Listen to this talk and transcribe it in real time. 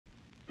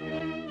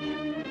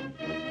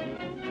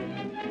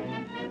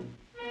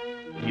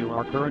You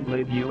are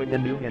currently viewing a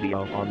new video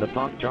on the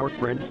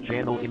ThePoptartPrince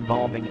channel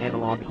involving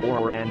analog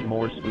horror and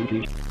more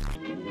spooky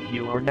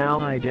You are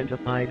now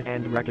identified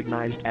and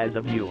recognized as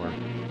a viewer.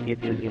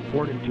 It is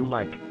important to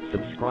like,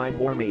 subscribe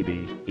or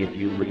maybe, if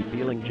you are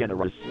feeling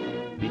generous,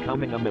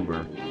 becoming a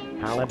member.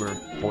 However,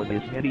 for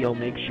this video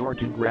make sure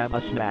to grab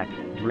a snack,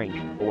 drink,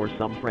 or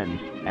some friends,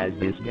 as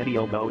this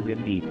video goes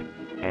in deep.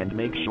 And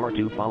make sure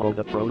to follow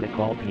the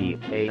protocol P,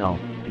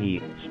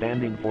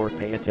 standing for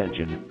pay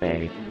attention,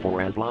 A, for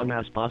as long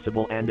as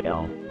possible, and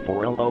L,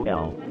 for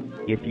LOL.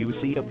 If you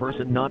see a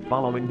person not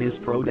following this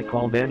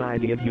protocol, then I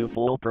give you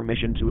full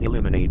permission to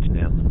eliminate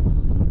them.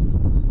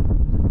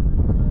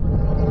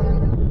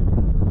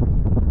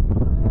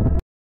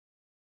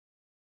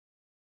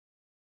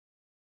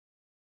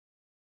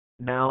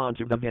 Now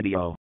onto the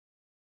video.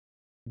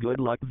 Good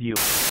luck, view.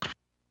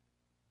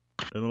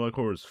 Analog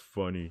horror is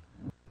funny.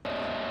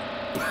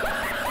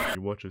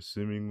 You watch a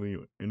seemingly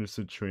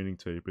innocent training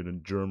tape and a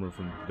drummer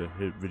from the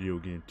hit video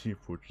game Team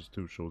Fortress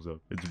 2 shows up.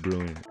 It's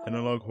brilliant.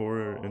 Analog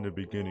horror in the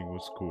beginning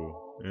was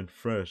cool and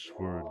fresh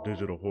for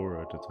digital horror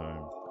at the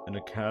time. And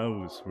the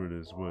catalyst for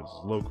this was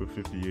Local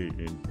 58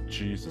 and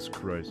Jesus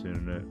Christ,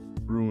 internet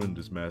ruined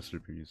this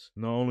masterpiece.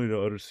 Not only the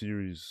other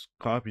series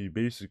copied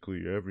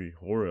basically every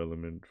horror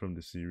element from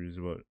the series,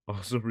 but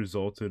also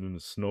resulted in a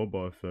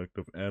snowball effect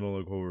of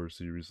analog horror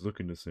series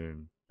looking the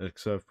same,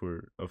 except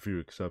for a few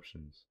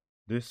exceptions.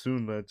 This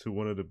soon led to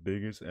one of the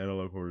biggest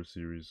analog horror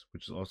series,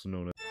 which is also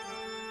known as...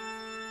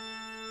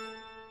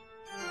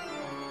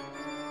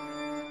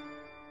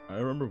 I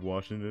remember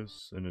watching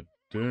this, and it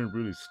didn't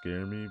really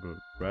scare me, but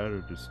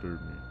rather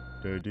disturb me.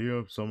 The idea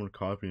of someone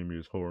copying me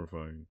is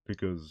horrifying,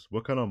 because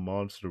what kind of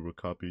monster would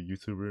copy a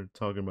YouTuber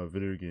talking about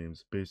video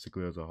games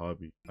basically as a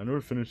hobby? I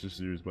never finished the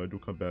series, but I do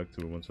come back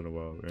to it once in a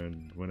while,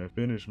 and when I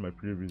finished my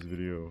previous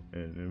video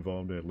and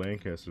involved a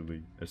LANCASTER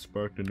league, it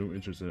sparked a new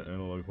interest in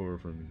analog horror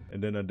for me.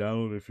 And then I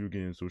downloaded a few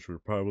games which were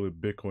probably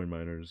Bitcoin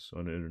miners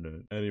on the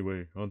internet.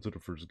 Anyway, on to the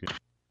first game.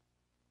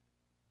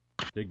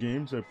 The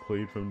games I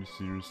played from the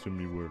series to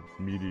me were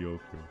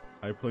mediocre.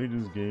 I played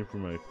this game for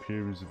my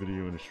previous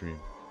video in the stream.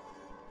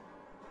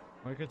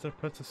 Why can't our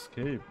pets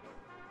escape?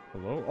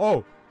 Hello?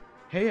 Oh!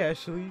 Hey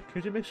Ashley,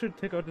 could you make sure to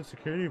take out the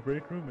security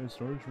break room and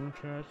storage room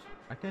trash?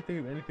 I can't think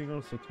of anything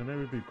else, so tonight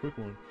would be a quick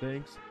one.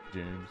 Thanks,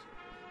 James.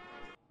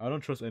 I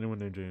don't trust anyone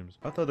named James.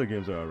 I thought the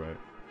games are alright.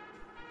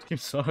 This game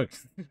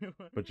sucks,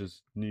 but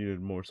just needed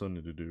more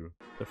something to do.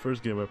 The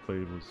first game I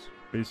played was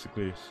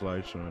basically a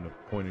slideshow and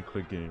a point and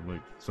click game,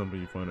 like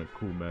something you find in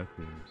cool math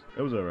games.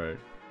 It was alright,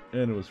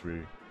 and it was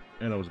free,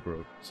 and I was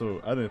broke, so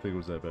I didn't think it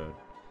was that bad.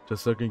 The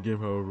second game,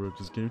 however,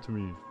 just came to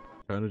me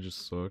kinda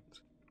just sucked.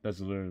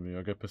 That's literally me.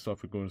 I got pissed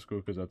off at going to school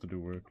because I have to do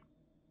work.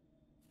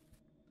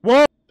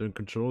 What? The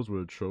controls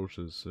were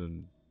atrocious,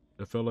 and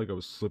it felt like I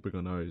was slipping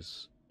on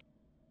ice.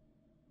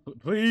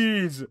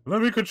 Please,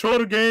 let me control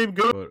the game,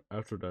 go! But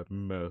after that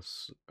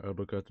mess, I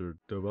look at their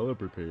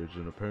developer page,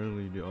 and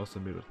apparently they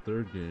also made a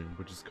third game,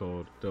 which is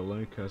called the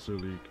Lancaster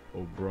League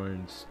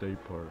O'Brien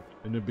State Park.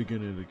 In the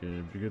beginning of the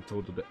game, you get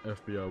told that the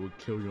FBI will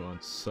kill you on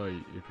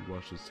sight if you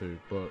watch this tape,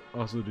 but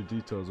also the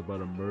details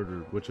about a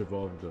murder which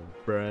involved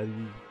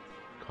Brady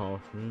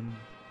Kaufman,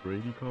 I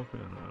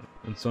don't know.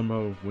 And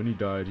somehow, when he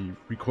died, he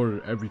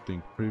recorded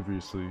everything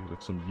previously,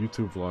 like some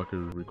YouTube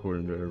vlogger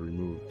recording their every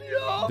move.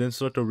 Yeah. Then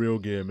start the real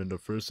game, and the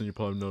first thing you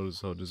probably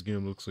notice how this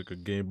game looks like a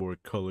Game Boy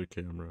Color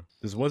camera.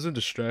 This wasn't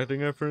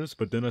distracting at first,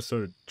 but then I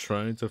started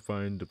trying to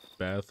find the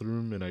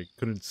bathroom, and I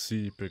couldn't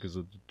see because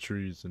of the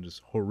trees and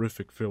this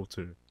horrific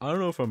filter. I don't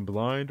know if I'm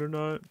blind or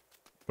not,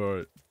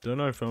 but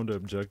then I found the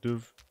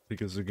objective,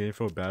 because the game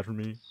felt bad for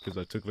me, because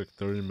I took like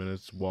 30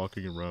 minutes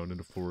walking around in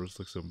the forest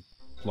like some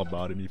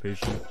lobotomy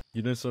patient.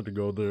 You then start to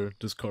go there,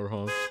 this car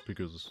honks,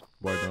 because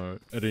why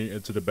not? And then you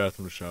enter the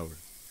bathroom to shower.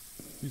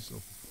 Please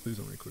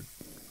don't record.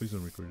 Please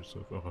don't record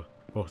yourself.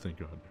 Oh, thank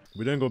God.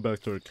 We then go back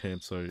to our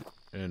campsite,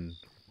 and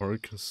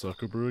Mark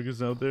Zuckerberg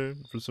is out there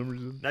for some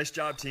reason. Nice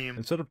job, team.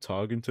 Instead of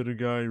talking to the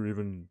guy or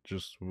even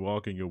just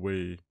walking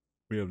away,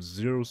 we have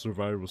zero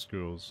survival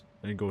skills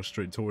and go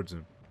straight towards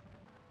him.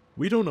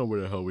 We don't know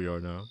where the hell we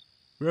are now.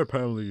 We're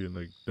apparently in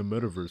like the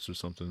metaverse or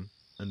something.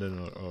 And then,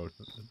 oh,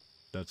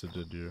 that's a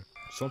dead deer.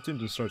 Something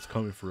just starts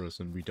coming for us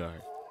and we die.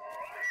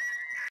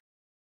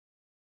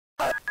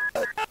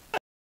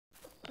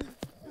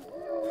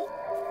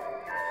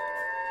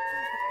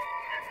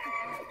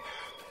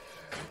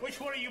 Which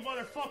one of you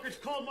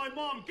motherfuckers called my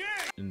mom gay?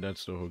 And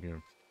that's the whole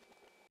game.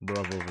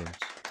 Bravo, Vince.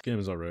 This game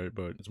is alright,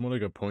 but it's more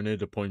like a point A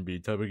to point B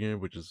type of game,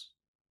 which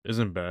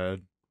isn't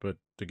bad, but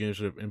the game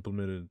should have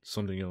implemented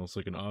something else,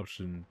 like an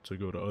option to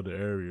go to other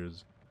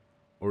areas,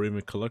 or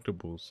even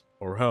collectibles,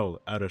 or hell,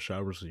 add a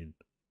shower scene.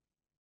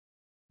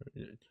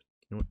 You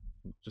know what?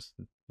 Just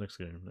next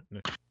game.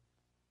 Next.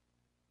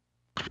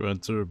 You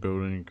enter a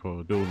building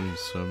called Building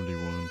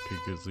 71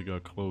 because it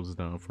got closed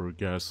down for a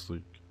gas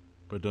leak.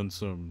 But then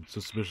some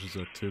suspicious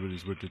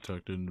activities were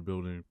detected in the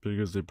building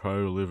because they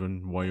probably live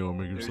in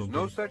Wyoming or There's something.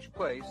 no such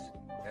place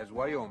as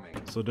Wyoming.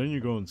 So then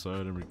you go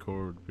inside and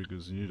record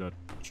because you need that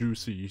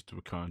juicy Easter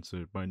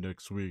concept by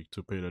next week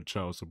to pay that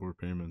child support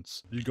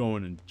payments. You go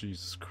in and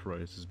Jesus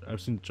Christ,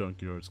 I've seen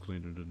junkyards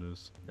cleaner than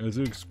this. As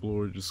you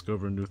explore, you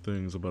discover new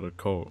things about a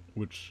cult,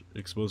 which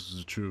exposes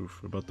the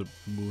truth about the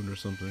moon or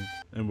something.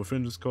 And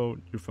within this cult,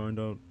 you find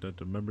out that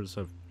the members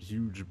have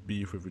huge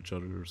beef with each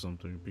other or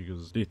something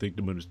because they think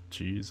the moon is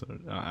cheese.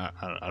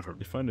 I've heard.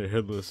 You find a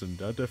headless, and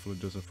that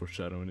definitely doesn't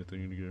foreshadow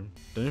anything in the game.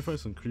 Then you find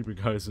some creepy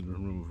guys in the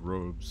room with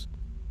robes.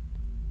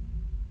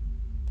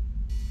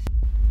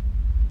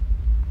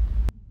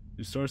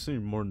 You start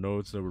seeing more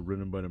notes that were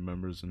written by the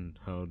members and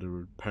how they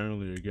were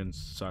apparently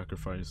against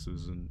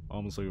sacrifices and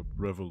almost like a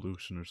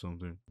revolution or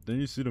something. Then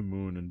you see the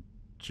moon and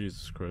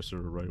Jesus Christ, they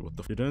were right, what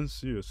the f. You then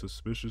see a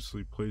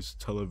suspiciously placed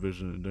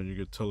television and then you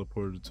get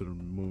teleported to the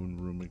moon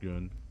room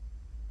again.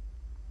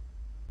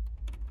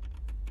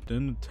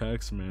 Then the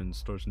tax man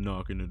starts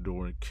knocking the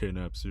door and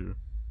kidnaps you.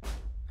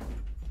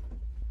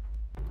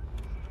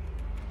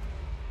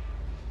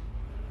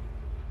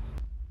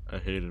 I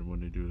hate it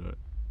when they do that.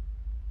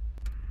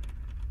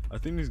 I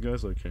think these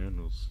guys like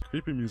candles.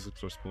 Creepy music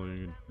starts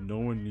playing and no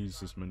one needs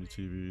this many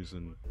TVs,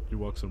 and he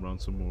walks around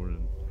some more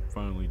and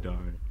finally die,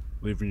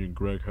 leaving you and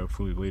Greg have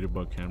fully laid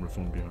by camera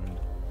phone behind.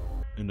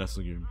 And that's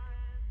the game.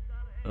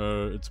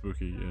 It's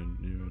spooky and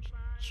you know,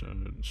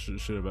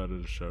 should have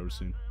added a shower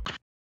scene.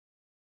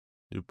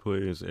 You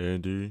play as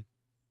Andy,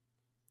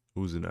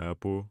 who's an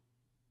apple,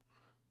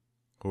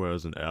 who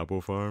has an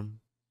apple farm.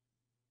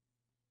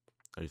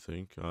 I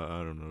think. I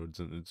don't know.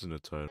 It's in the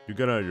title. You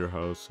get out of your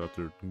house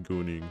after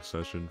gooning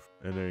session,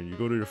 and then you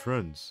go to your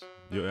friends.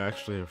 You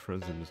actually have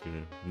friends in this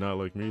game. Not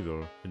like me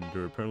though. And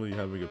they're apparently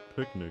having a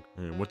picnic.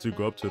 And once you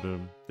go up to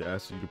them, they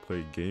ask you to play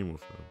a game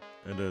with them.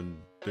 And then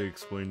they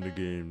explain the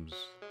games.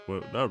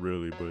 Well, not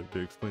really, but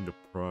they explain the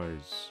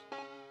prize.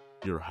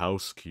 Your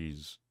house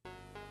keys.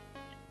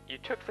 You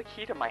took the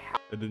key to my house.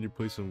 And then you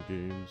play some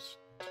games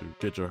to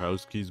get your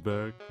house keys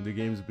back. The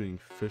game's being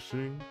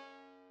fishing.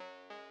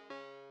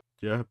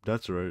 Yeah,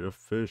 that's right, a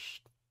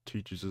fish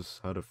teaches us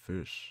how to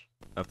fish.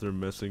 After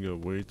messing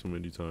up way too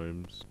many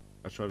times,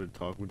 I tried to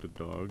talk with the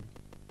dog.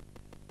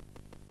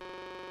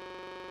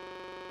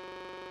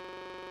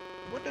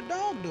 What the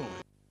dog doing?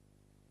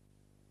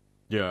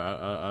 Yeah,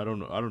 I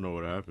don't know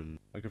what happened.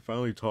 I can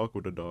finally talk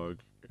with the dog,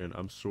 and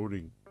I'm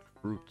sorting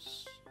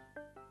fruits.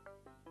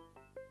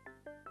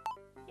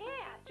 Yeah,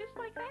 just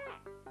like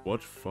that.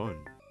 What fun.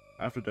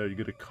 After that, you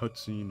get a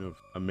cutscene of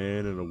a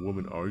man and a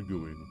woman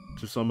arguing.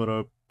 To sum it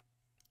up,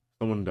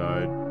 someone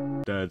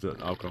died, dad's an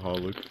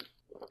alcoholic,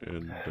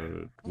 and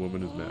the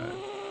woman is mad.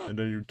 And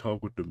then you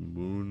talk with the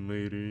moon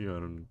lady,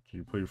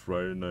 you play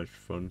Friday Night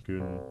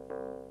Funkin'.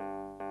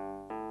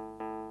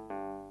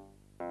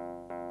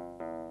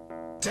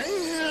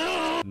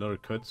 Damn! Another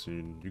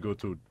cutscene, you go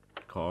to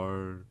a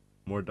car,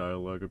 more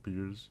dialogue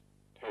appears.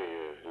 Hey,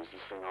 is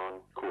this thing on?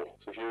 Cool.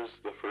 So here's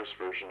the first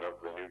version of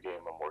the new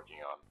game I'm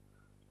working on.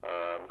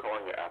 I'm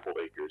calling it Apple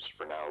Acres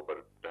for now,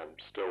 but I'm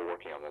still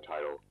working on the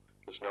title.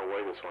 There's no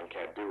way this one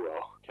can't do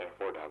well. Can't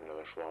afford to have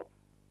another flop.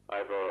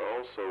 I've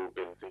also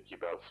been thinking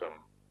about some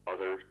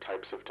other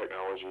types of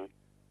technology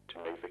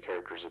to make the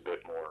characters a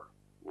bit more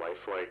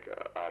lifelike.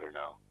 I don't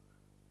know.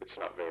 It's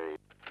not very...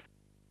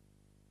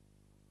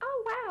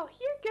 Oh wow,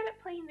 you're good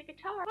at playing the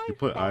guitar. You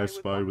put I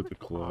Spy with the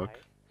clock.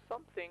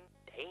 Something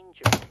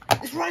dangerous.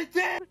 It's right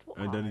there!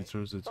 And then he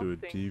turns into a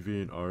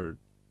deviant art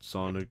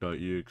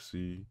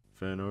Sonic.exe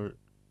fan art.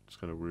 It's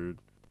kind of weird.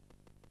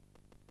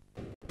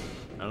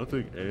 I don't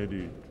think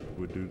Andy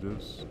would do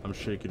this. I'm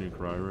shaking and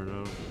crying right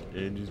now.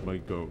 Andy's my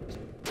goat.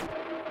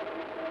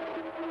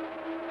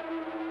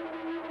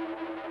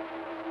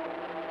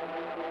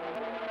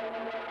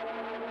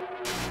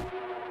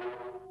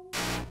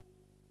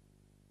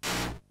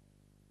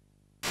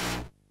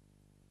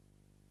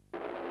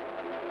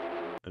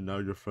 And now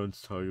your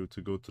friends tell you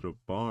to go to the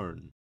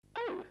barn.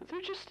 Oh,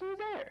 they're just still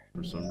there.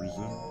 For some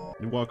reason.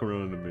 You walk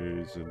around in a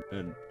maze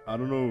and I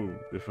don't know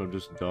if I'm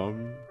just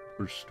dumb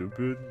or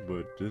stupid,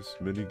 but this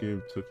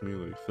minigame took me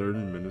like 30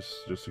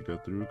 minutes just to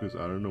get through because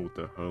I don't know what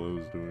the hell I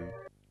was doing.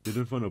 You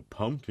didn't find a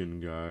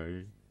pumpkin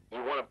guy.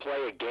 You want to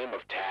play a game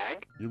of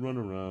tag? You run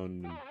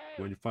around and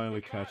when you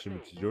finally catch him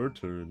it's your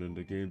turn and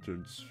the game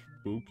turns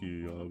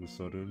spooky all of a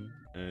sudden.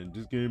 And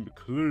this game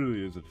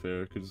clearly isn't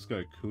fair because this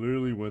guy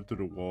clearly went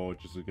through the wall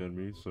just to get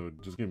me, so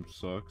this game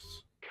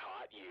sucks.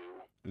 Caught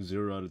you.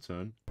 0 out of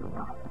 10.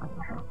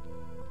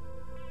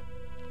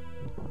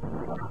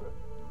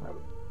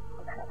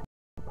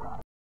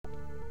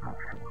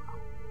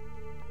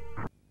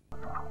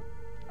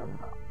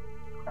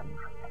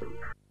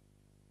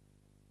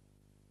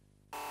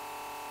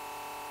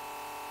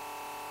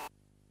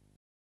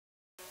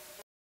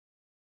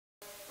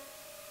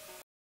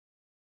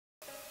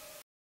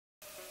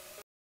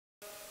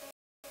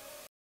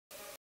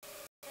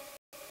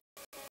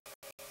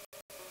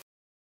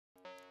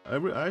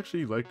 I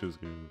actually like this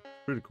game.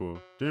 Pretty cool.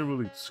 Didn't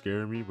really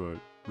scare me, but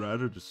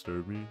rather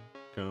disturb me.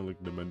 Kind of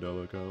like the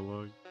Mandela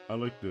catalog. I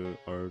like the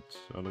art,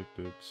 I like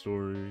the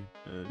story,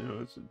 and you know,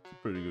 it's a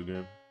pretty good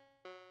game.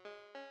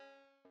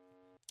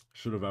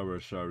 Should have ever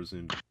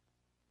seen.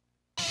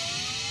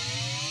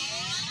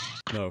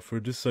 Now, for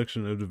this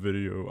section of the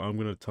video, I'm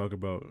going to talk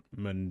about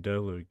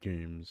Mandela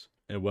games.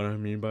 And what I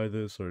mean by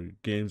this are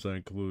games that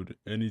include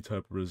any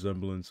type of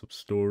resemblance of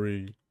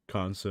story,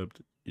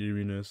 concept,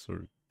 eeriness,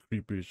 or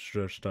creepy,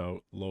 stretched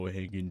out,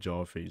 low-hanging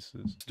jaw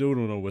faces. Still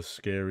don't know what's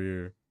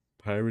scarier,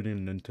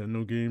 pirating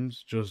Nintendo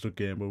games, just a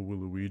gamble with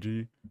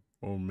Luigi,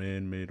 or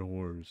man-made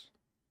horrors.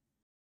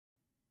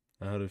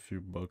 I had a few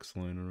bucks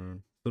lying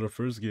around. So the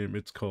first game,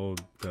 it's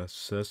called The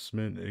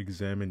Assessment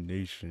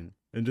Examination.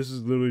 And this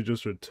is literally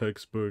just a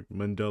textbook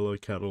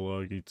Mandela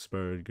catalog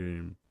inspired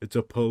game. It's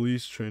a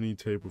police training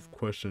tape with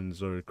questions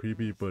that are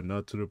creepy but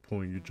not to the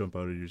point you jump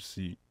out of your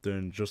seat.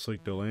 Then just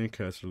like the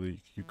Lancaster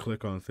League, you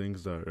click on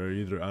things that are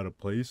either out of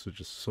place or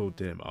just so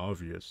damn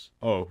obvious.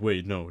 Oh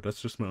wait, no,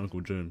 that's just my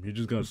Uncle Jim. He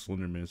just got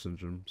Slenderman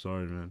syndrome.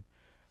 Sorry, man.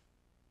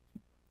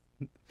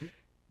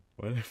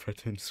 Why did I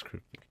write that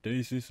script? Then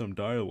you see some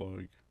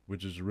dialogue,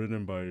 which is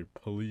written by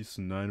Police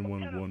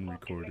 911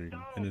 recording,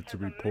 and it's a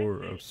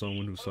report of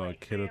someone who saw a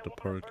kid at the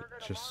park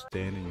just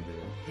standing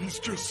there. He's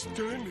just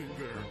standing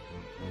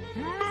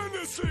there,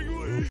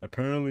 menacingly.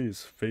 Apparently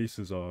his face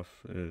is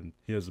off, and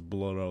he has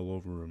blood all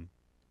over him.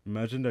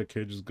 Imagine that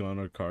kid just got in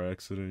a car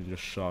accident and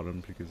just shot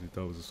him because he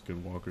thought it was a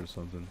skinwalker or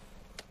something.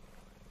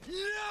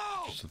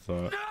 No! Just a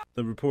thought.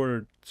 The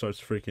reporter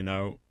starts freaking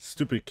out.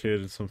 Stupid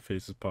kid and some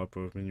faces pop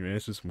up, and you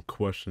answer some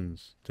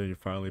questions. Then you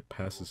finally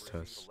pass his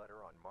test.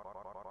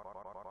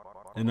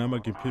 And now my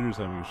computer's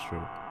having a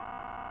stroke.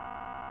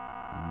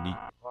 Neat.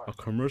 A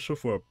commercial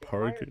for a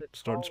park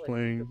starts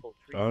playing.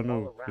 I don't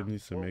know who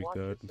needs to make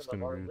that. It's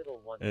kinda weird.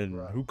 And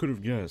who could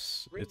have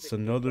guessed? It's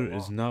another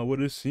is not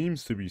what it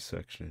seems to be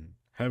section.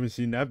 Haven't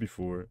seen that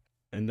before.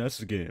 And that's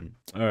the game.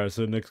 Alright,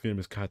 so the next game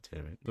is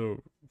goddammit.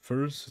 So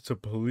first, it's a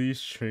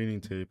police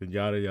training tape and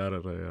yada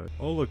yada yada.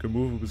 Oh look, a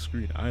movable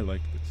screen. I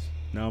like this.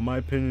 Now in my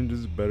opinion, this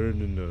is better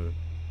than the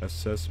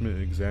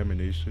assessment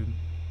examination,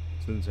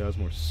 since it has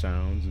more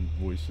sounds and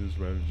voices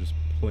rather than just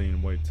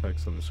plain white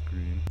text on the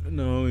screen. And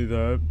not only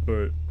that,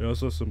 but it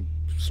also has some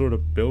sort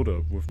of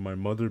build-up with my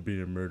mother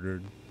being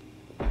murdered.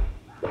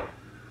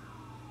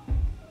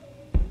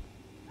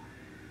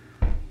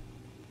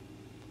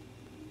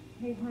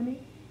 Hey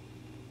honey,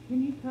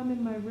 can you come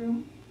in my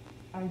room?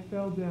 I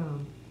fell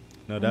down.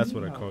 Now that's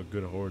what I call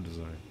good horror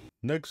design.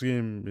 Next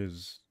game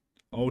is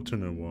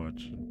Alternate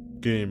Watch.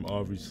 Game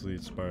obviously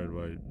inspired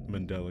by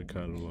Mandela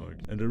catalog.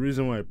 And the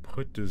reason why I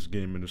put this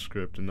game in the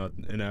script and not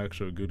an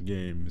actual good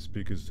game is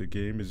because the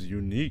game is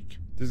unique.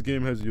 This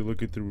game has you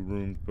looking through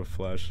rooms with a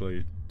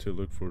flashlight to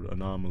look for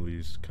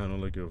anomalies, kind of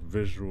like a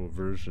visual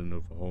version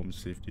of a home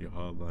safety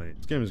hotline.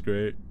 This game is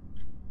great.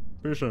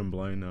 Pretty sure I'm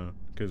blind now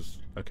because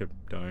I kept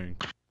dying.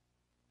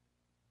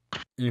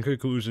 In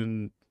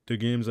conclusion, the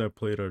games I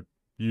played are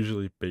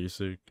usually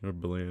basic or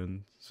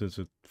bland since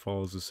it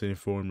follows the same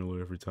formula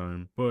every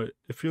time. But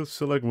if you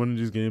select one of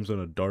these games on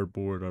a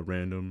dartboard at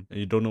random and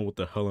you don't know what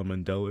the hell a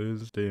Mandela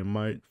is, then you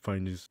might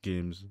find these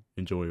games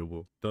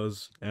enjoyable.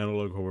 Does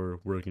analog horror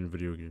work in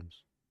video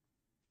games?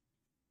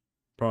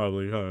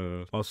 Probably. I don't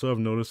know. Also, I've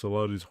noticed a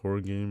lot of these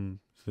horror game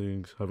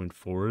things having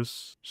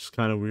forests. It's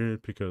kind of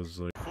weird because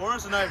like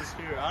Forest night is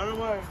here. I don't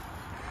know why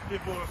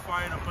people are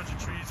finding a bunch of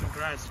trees and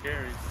grass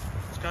scary.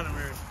 It's kind of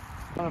weird.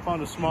 I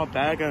found a small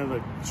bag and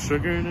like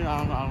sugar in it. I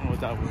don't know what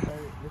that was. Hey,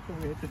 look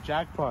at we hit the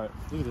jackpot.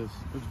 Look at this.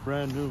 It's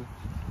brand new.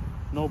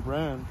 No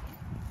brand.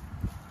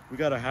 We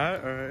got a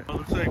hat. All right. Well,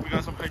 looks like we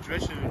got some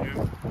hydration in here.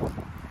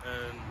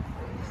 And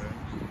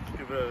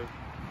give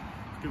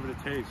it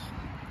a taste.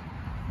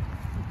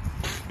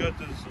 We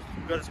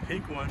got this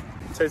pink one.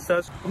 Taste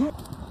test.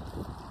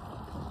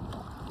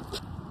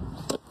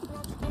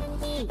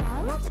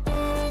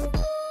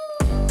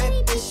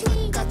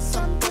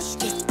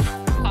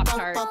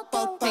 Pop-Tart.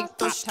 Big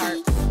Pop-Tart.